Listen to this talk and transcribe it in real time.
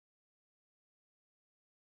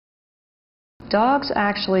Dogs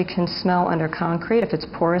actually can smell under concrete if it's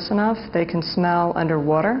porous enough. They can smell under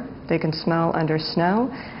water. They can smell under snow.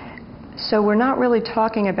 So we're not really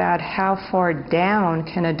talking about how far down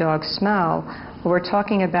can a dog smell. What we're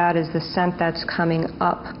talking about is the scent that's coming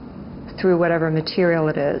up through whatever material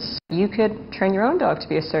it is. You could train your own dog to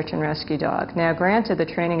be a search and rescue dog. Now, granted, the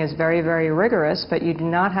training is very, very rigorous, but you do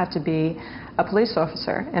not have to be a police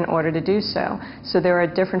officer in order to do so. So there are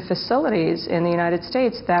different facilities in the United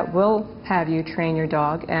States that will have you train your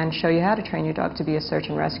dog and show you how to train your dog to be a search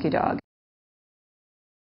and rescue dog.